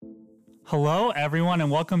Hello, everyone, and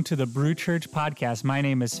welcome to the Brew Church podcast. My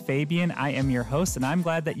name is Fabian. I am your host, and I'm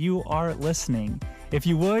glad that you are listening. If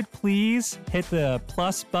you would, please hit the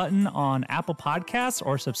plus button on Apple Podcasts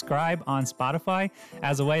or subscribe on Spotify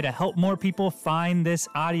as a way to help more people find this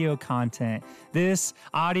audio content. This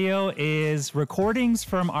audio is recordings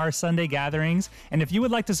from our Sunday gatherings, and if you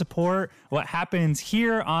would like to support what happens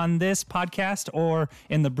here on this podcast or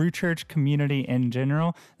in the Brew Church community in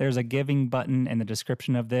general, there's a giving button in the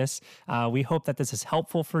description of this. We hope that this is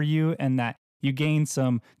helpful for you and that you gain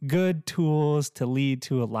some good tools to lead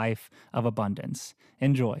to a life of abundance.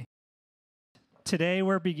 Enjoy. Today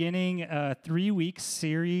we're beginning a 3-week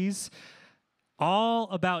series all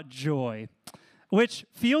about joy, which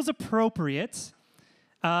feels appropriate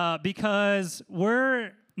because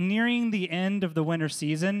we're nearing the end of the winter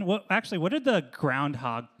season. What did the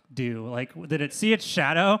groundhog do? Like, did it see its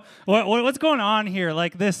shadow? What's going on here?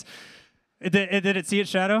 Like this, did it see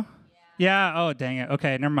its shadow? Yeah. Oh, dang it.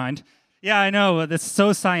 Okay, never mind. Yeah, I know. That's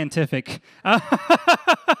so scientific.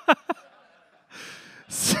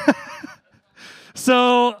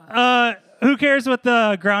 So, who cares what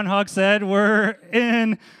the groundhog said? We're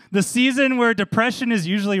in the season where depression is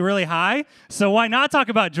usually really high, so why not talk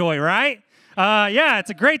about joy, right? Yeah,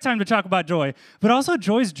 it's a great time to talk about joy. But also,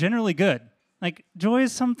 joy is generally good. Like, joy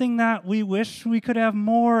is something that we wish we could have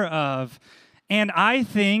more of. And I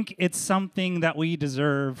think it's something that we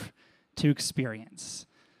deserve to experience.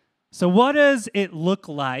 So what does it look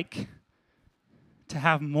like to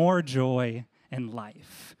have more joy in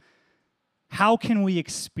life? How can we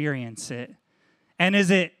experience it? And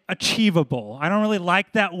is it achievable? I don't really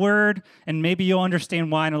like that word, and maybe you'll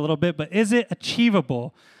understand why in a little bit, but is it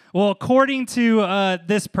achievable? Well, according to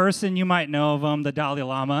this person, you might know of him, the Dalai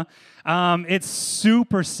Lama, it's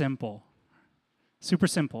super simple. Super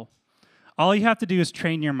simple. All you have to do is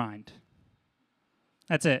train your mind.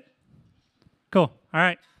 That's it. Cool. All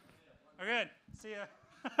right. We're good. See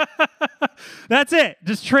ya. That's it.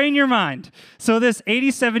 Just train your mind. So this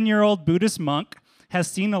 87-year-old Buddhist monk has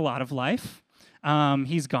seen a lot of life.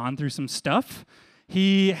 He's gone through some stuff.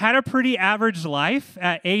 He had a pretty average life.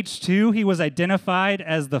 At age 2, he was identified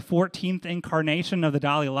as the 14th incarnation of the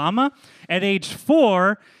Dalai Lama. At age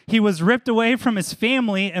 4, he was ripped away from his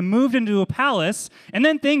family and moved into a palace, and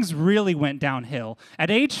then things really went downhill. At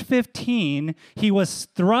age 15, he was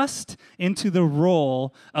thrust into the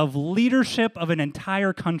role of leadership of an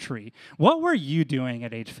entire country. What were you doing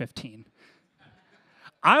at age 15?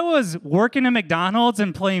 I was working at McDonald's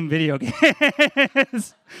and playing video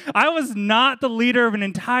games. I was not the leader of an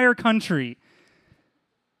entire country.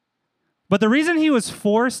 But the reason he was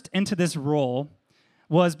forced into this role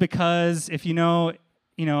was because, if you know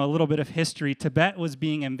a little bit of history, Tibet was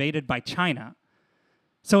being invaded by China.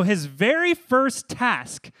 So his very first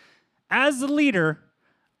task as the leader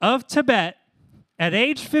of Tibet at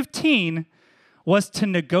age 15 was to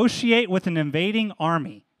negotiate with an invading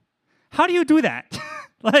army. How do you do that?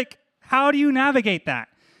 Like, how do you navigate that?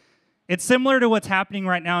 It's similar to what's happening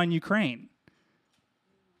right now in Ukraine.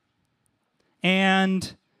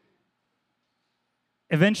 And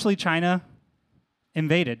eventually China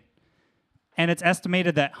invaded. And it's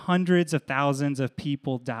estimated that hundreds of thousands of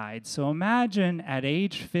people died. So imagine at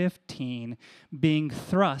age 15 being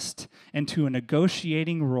thrust into a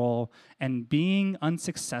negotiating role and being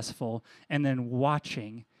unsuccessful and then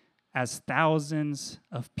watching as thousands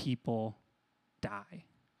of people die.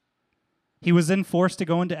 He was then forced to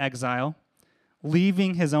go into exile,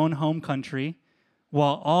 leaving his own home country,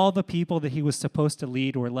 while all the people that he was supposed to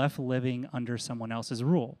lead were left living under someone else's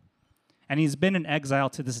rule. And he's been in exile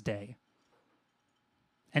to this day.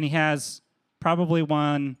 And he has probably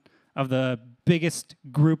one of the biggest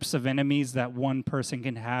groups of enemies that one person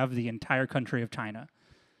can have, the entire country of China.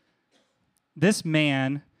 This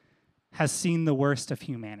man has seen the worst of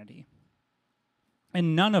humanity.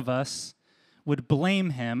 And none of us would blame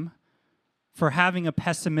him for having a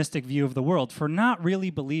pessimistic view of the world, for not really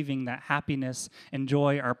believing that happiness and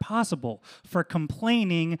joy are possible, for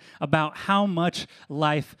complaining about how much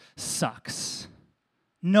life sucks.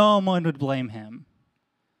 No one would blame him.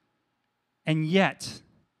 And yet,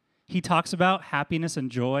 he talks about happiness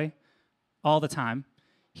and joy all the time.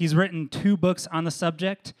 He's written 2 books on the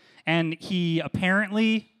subject, and he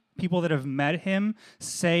apparently, people that have met him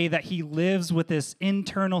say that he lives with this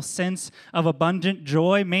internal sense of abundant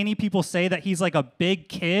joy. Many people say that he's like a big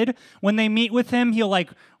kid. When they meet with him, he'll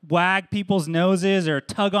like wag people's noses or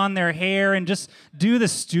tug on their hair and just do the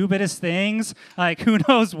stupidest things, like who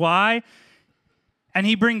knows why. And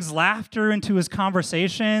he brings laughter into his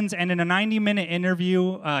conversations. And in a 90-minute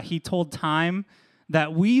interview, he told Time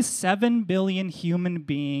that we 7 billion human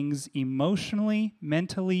beings emotionally,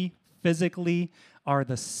 mentally, physically are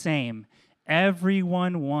the same.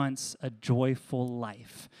 Everyone wants a joyful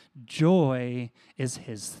life. Joy is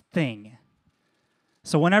his thing.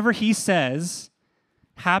 So whenever he says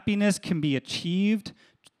happiness can be achieved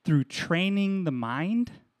through training the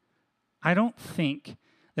mind, I don't think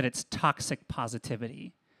that it's toxic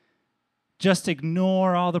positivity. Just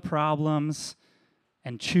ignore all the problems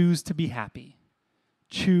and choose to be happy.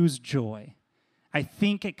 Choose joy. I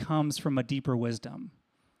think it comes from a deeper wisdom.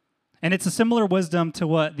 And it's a similar wisdom to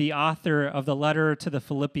what the author of the letter to the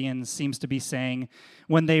Philippians seems to be saying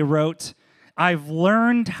when they wrote, I've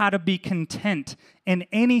learned how to be content in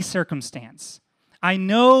any circumstance. I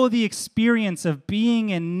know the experience of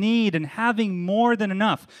being in need and having more than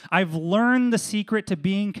enough. I've learned the secret to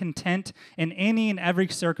being content in any and every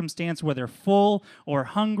circumstance, whether full or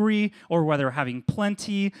hungry, or whether having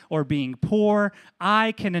plenty or being poor.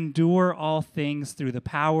 I can endure all things through the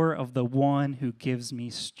power of the one who gives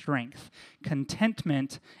me strength.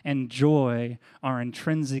 Contentment and joy are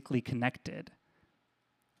intrinsically connected.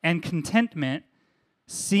 And contentment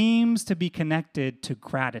seems to be connected to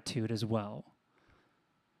gratitude as well.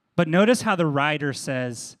 But notice how the writer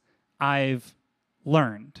says, I've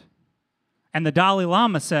learned. And the Dalai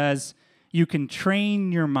Lama says, you can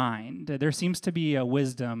train your mind. There seems to be a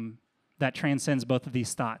wisdom that transcends both of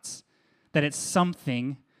these thoughts, that it's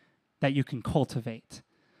something that you can cultivate,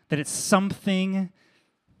 that it's something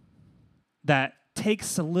that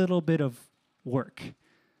takes a little bit of work,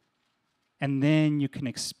 and then you can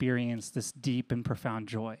experience this deep and profound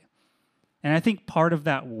joy. And I think part of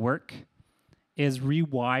that work is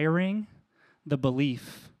rewiring the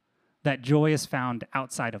belief that joy is found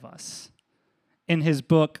outside of us. In his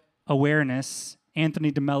book, Awareness,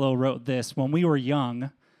 Anthony DeMello wrote this: when we were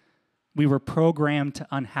young, we were programmed to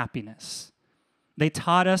unhappiness. They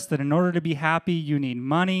taught us that in order to be happy, you need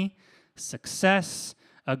money, success,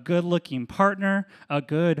 a good-looking partner, a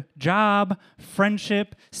good job,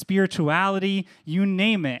 friendship, spirituality, you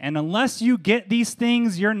name it. And unless you get these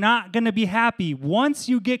things, you're not going to be happy. Once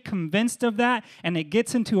you get convinced of that and it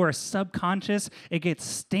gets into our subconscious, it gets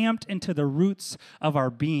stamped into the roots of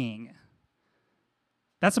our being.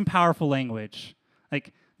 That's some powerful language.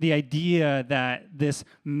 Like the idea that this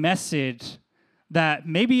message that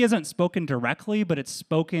maybe isn't spoken directly, but it's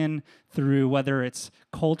spoken through whether it's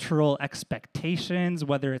cultural expectations,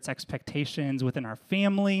 whether it's expectations within our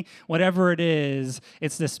family, whatever it is,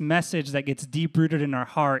 it's this message that gets deep-rooted in our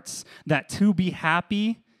hearts that to be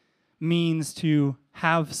happy means to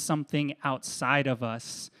have something outside of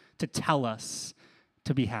us to tell us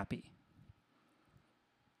to be happy.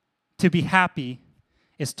 To be happy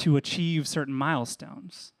is to achieve certain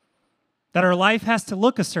milestones, that our life has to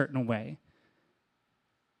look a certain way.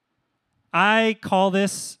 I call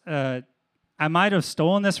this, I might have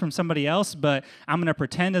stolen this from somebody else, but I'm going to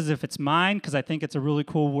pretend as if it's mine because I think it's a really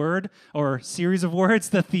cool word or series of words.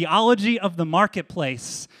 The theology of the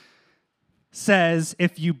marketplace says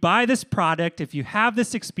if you buy this product, if you have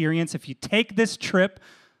this experience, if you take this trip,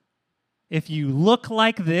 if you look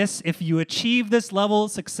like this, if you achieve this level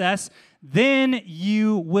of success, then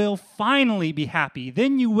you will finally be happy.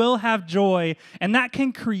 Then you will have joy, and that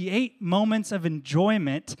can create moments of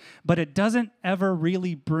enjoyment, but it doesn't ever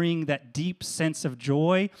really bring that deep sense of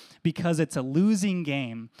joy because it's a losing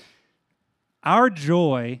game. Our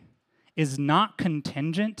joy is not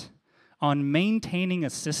contingent on maintaining a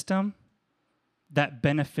system that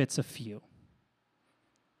benefits a few.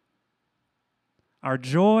 Our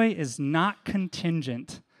joy is not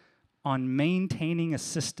contingent on maintaining a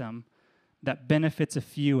system that benefits a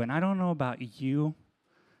few. And I don't know about you,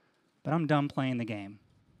 but I'm done playing the game.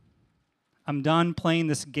 I'm done playing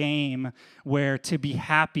this game where to be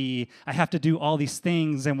happy, I have to do all these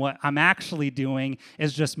things, and what I'm actually doing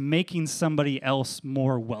is just making somebody else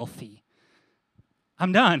more wealthy.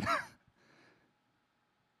 I'm done.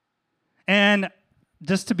 And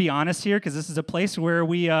just to be honest here, because this is a place where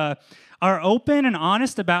we are open and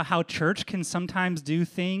honest about how church can sometimes do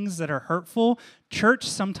things that are hurtful, church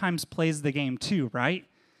sometimes plays the game too, right?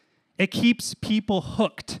 It keeps people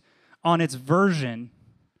hooked on its version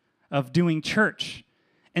of doing church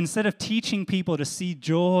instead of teaching people to see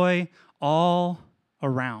joy all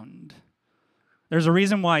around. There's a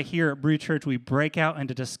reason why here at Brew Church we break out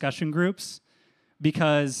into discussion groups,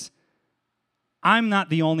 because I'm not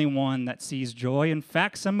the only one that sees joy. In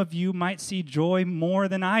fact, some of you might see joy more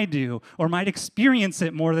than I do, or might experience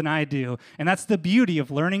it more than I do. And that's the beauty of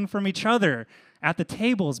learning from each other at the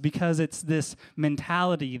tables, because it's this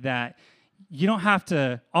mentality that you don't have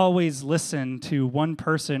to always listen to one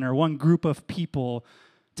person or one group of people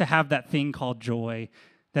to have that thing called joy,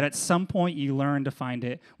 that at some point you learn to find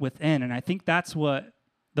it within. And I think that's what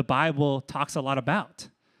the Bible talks a lot about,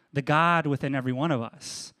 the God within every one of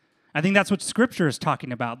us. I think that's what Scripture is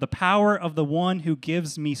talking about, the power of the one who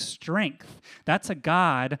gives me strength. That's a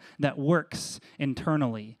God that works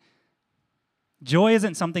internally. Joy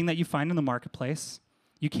isn't something that you find in the marketplace.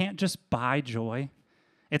 You can't just buy joy.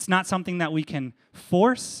 It's not something that we can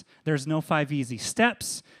force. There's no 5 easy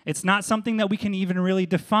steps. It's not something that we can even really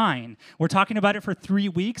define. We're talking about it for 3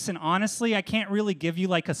 weeks, and honestly, I can't really give you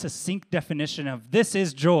like a succinct definition of this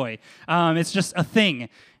is joy. It's just a thing.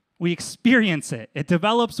 We experience it. It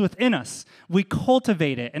develops within us. We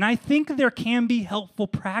cultivate it. And I think there can be helpful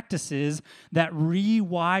practices that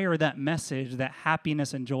rewire that message that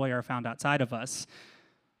happiness and joy are found outside of us.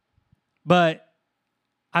 But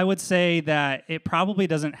I would say that it probably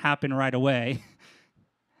doesn't happen right away.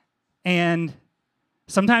 And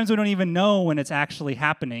sometimes we don't even know when it's actually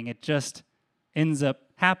happening. It just ends up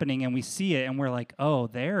happening and we see it and we're like, oh,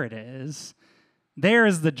 there it is. There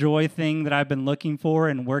is the joy thing that I've been looking for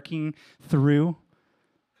and working through.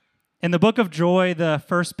 In the Book of Joy, the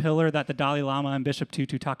first pillar that the Dalai Lama and Bishop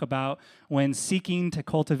Tutu talk about when seeking to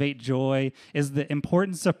cultivate joy is the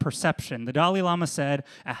importance of perception. The Dalai Lama said,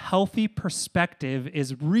 a healthy perspective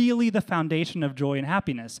is really the foundation of joy and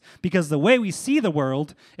happiness because the way we see the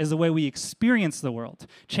world is the way we experience the world.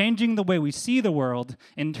 Changing the way we see the world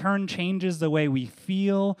in turn changes the way we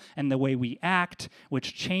feel and the way we act,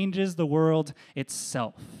 which changes the world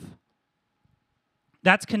itself.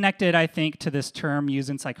 That's connected, I think, to this term used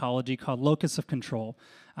in psychology called locus of control.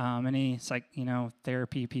 Any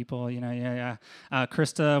therapy people,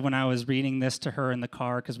 Krista, when I was reading this to her in the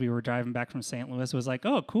car because we were driving back from St. Louis, was like,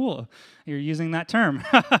 "Oh, cool, you're using that term."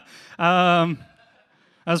 I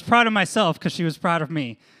was proud of myself because she was proud of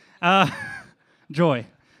me. Joy.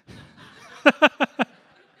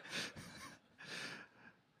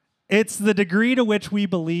 It's the degree to which we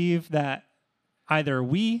believe that either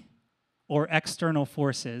we or external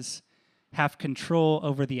forces have control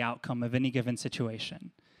over the outcome of any given situation.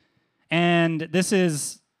 And this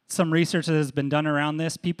is some research that has been done around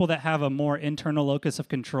this. People that have a more internal locus of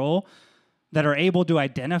control, that are able to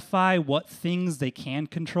identify what things they can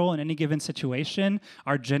control in any given situation,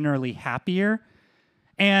 are generally happier.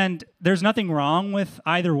 And there's nothing wrong with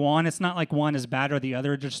either one. It's not like one is bad or the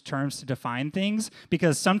other, just terms to define things.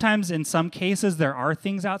 Because sometimes, in some cases, there are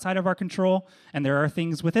things outside of our control and there are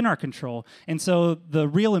things within our control. And so the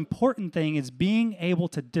real important thing is being able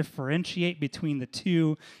to differentiate between the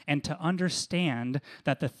two and to understand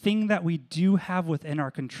that the thing that we do have within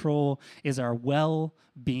our control is our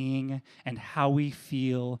well-being and how we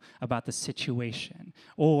feel about the situation.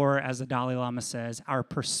 Or, as the Dalai Lama says, our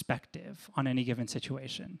perspective on any given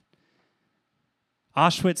situation.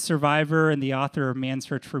 Auschwitz survivor and the author of Man's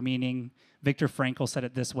Search for Meaning, Viktor Frankl, said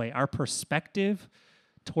it this way: our perspective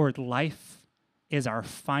toward life is our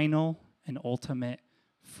final and ultimate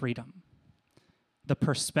freedom. The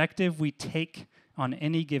perspective we take on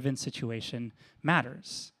any given situation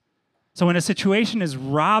matters. So when a situation is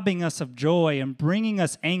robbing us of joy and bringing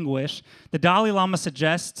us anguish, the Dalai Lama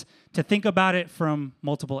suggests to think about it from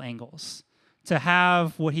multiple angles, to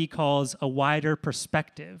have what he calls a wider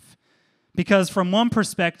perspective. Because from one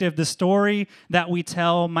perspective, the story that we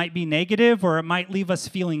tell might be negative, or it might leave us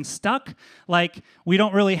feeling stuck, like we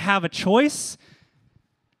don't really have a choice.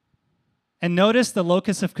 And notice the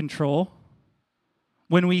locus of control.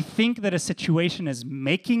 When we think that a situation is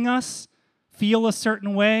making us feel a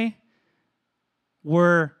certain way,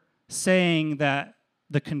 we're saying that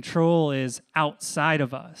the control is outside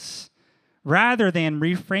of us, rather than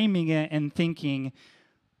reframing it and thinking,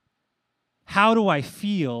 how do I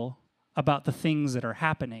feel about the things that are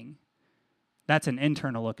happening? That's an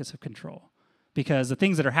internal locus of control, because the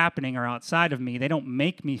things that are happening are outside of me. They don't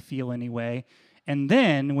make me feel any way. And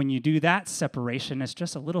then when you do that separation, it's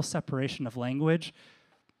just a little separation of language.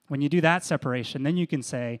 When you do that separation, then you can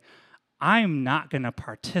say, I'm not going to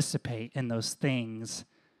participate in those things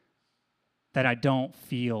that I don't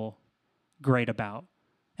feel great about.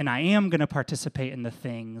 And I am going to participate in the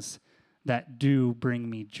things that do bring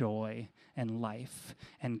me joy and life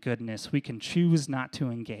and goodness. We can choose not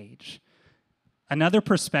to engage. Another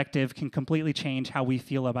perspective can completely change how we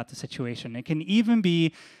feel about the situation. It can even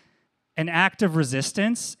be an act of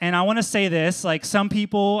resistance. And I want to say this, like some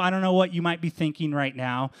people, I don't know what you might be thinking right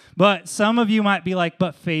now, but some of you might be like,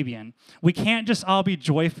 but Fabian, we can't just all be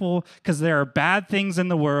joyful because there are bad things in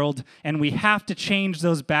the world and we have to change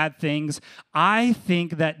those bad things. I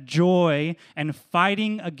think that joy and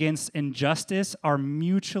fighting against injustice are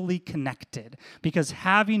mutually connected, because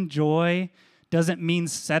having joy doesn't mean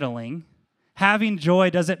settling. having joy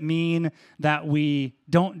doesn't mean that we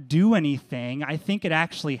don't do anything. I think it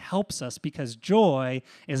actually helps us because joy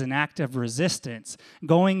is an act of resistance.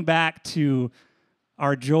 Going back to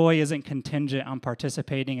our joy isn't contingent on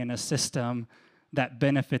participating in a system that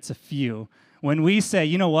benefits a few. When we say,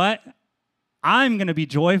 you know what? I'm going to be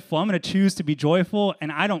joyful. I'm going to choose to be joyful,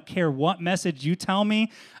 and I don't care what message you tell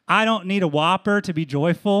me. I don't need a Whopper to be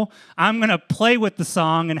joyful. I'm going to play with the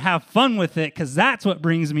song and have fun with it because that's what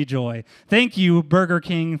brings me joy. Thank you, Burger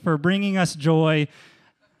King, for bringing us joy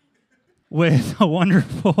with a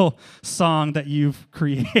wonderful song that you've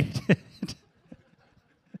created.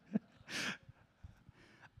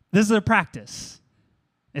 This is a practice.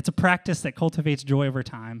 It's a practice that cultivates joy over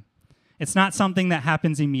time. It's not something that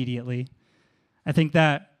happens immediately. I think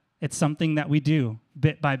that it's something that we do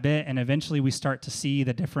bit by bit, and eventually we start to see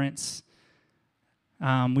the difference.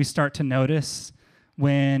 We start to notice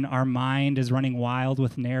when our mind is running wild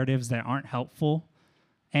with narratives that aren't helpful,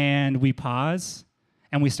 and we pause,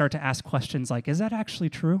 and we start to ask questions like, is that actually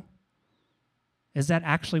true? Is that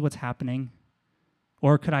actually what's happening?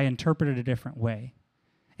 Or could I interpret it a different way?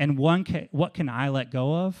 And what can I let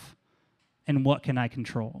go of, and what can I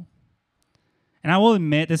control? And I will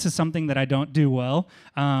admit, this is something that I don't do well.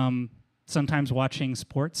 Sometimes watching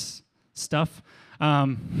sports stuff,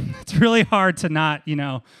 it's really hard to not,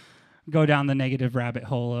 go down the negative rabbit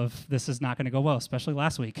hole of this is not going to go well, especially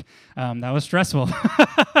last week. That was stressful.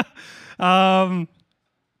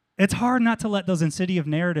 It's hard not to let those insidious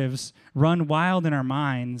narratives run wild in our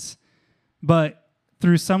minds, but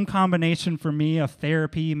through some combination for me of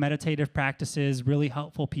therapy, meditative practices, really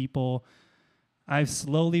helpful people, I've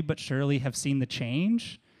slowly but surely have seen the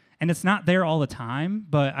change. And it's not there all the time,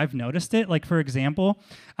 but I've noticed it. Like, for example,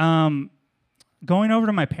 going over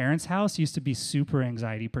to my parents' house used to be super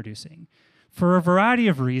anxiety producing for a variety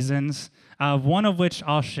of reasons, one of which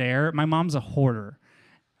I'll share. My mom's a hoarder,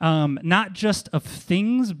 not just of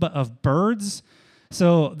things, but of birds.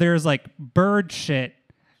 So there's like bird shit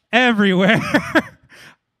everywhere.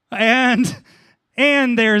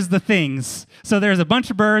 And there's the things. So there's a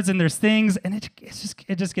bunch of birds and there's things, and it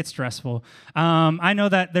just gets stressful. I know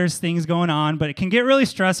that there's things going on, but it can get really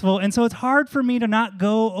stressful, and so it's hard for me to not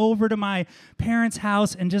go over to my parents'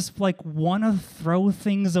 house and just like want to throw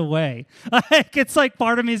things away. Like, it's like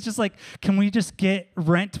part of me is just like, can we just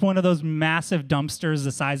rent one of those massive dumpsters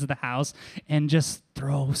the size of the house and just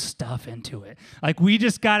throw stuff into it? Like, we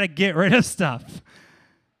just got to get rid of stuff.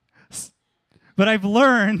 But I've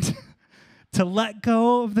learned to let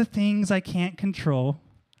go of the things I can't control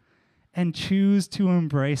and choose to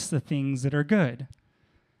embrace the things that are good,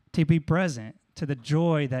 to be present to the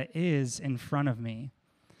joy that is in front of me.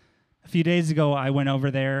 A few days ago, I went over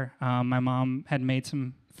there. My mom had made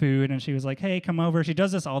some food, and she was like, hey, come over. She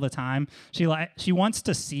does this all the time. She wants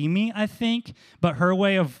to see me, I think, but her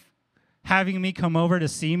way of having me come over to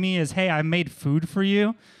see me is, hey, I made food for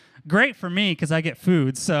you. Great for me because I get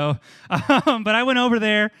food. So, but I went over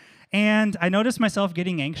there, and I noticed myself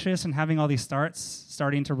getting anxious and having all these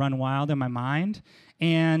starting to run wild in my mind.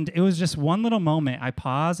 And it was just one little moment. I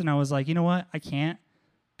paused, and I was like, you know what? I can't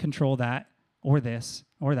control that or this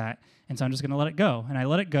or that. And so I'm just going to let it go. And I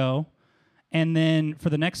let it go. And then for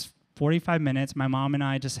the next 45 minutes, my mom and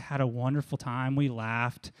I just had a wonderful time. We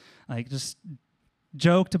laughed, just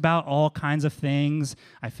joked about all kinds of things.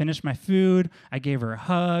 I finished my food, I gave her a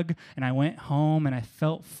hug, and I went home, and I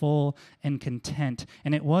felt full and content.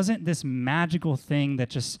 And it wasn't this magical thing that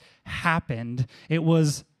just happened. It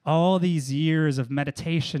was all these years of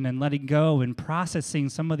meditation and letting go and processing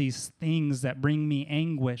some of these things that bring me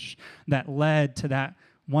anguish that led to that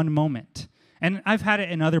one moment. And I've had it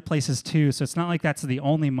in other places too, so it's not like that's the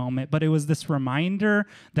only moment, but it was this reminder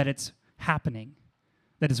that it's happening,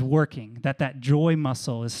 that is working, that joy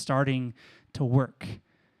muscle is starting to work.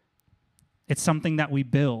 It's something that we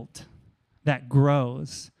build, that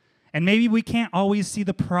grows. And maybe we can't always see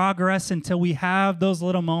the progress until we have those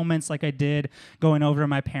little moments like I did going over to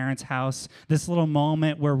my parents' house, this little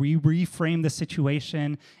moment where we reframe the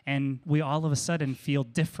situation and we all of a sudden feel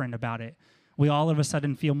different about it. We all of a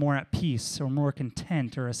sudden feel more at peace or more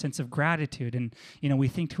content or a sense of gratitude. And, we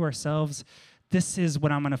think to ourselves, this is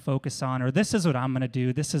what I'm going to focus on, or this is what I'm going to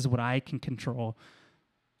do. This is what I can control.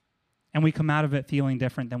 And we come out of it feeling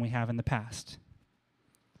different than we have in the past.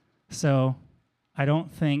 So I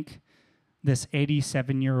don't think this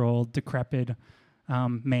 87-year-old decrepit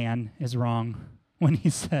man is wrong when he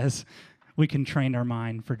says we can train our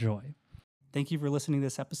mind for joy. Thank you for listening to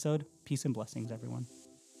this episode. Peace and blessings, everyone.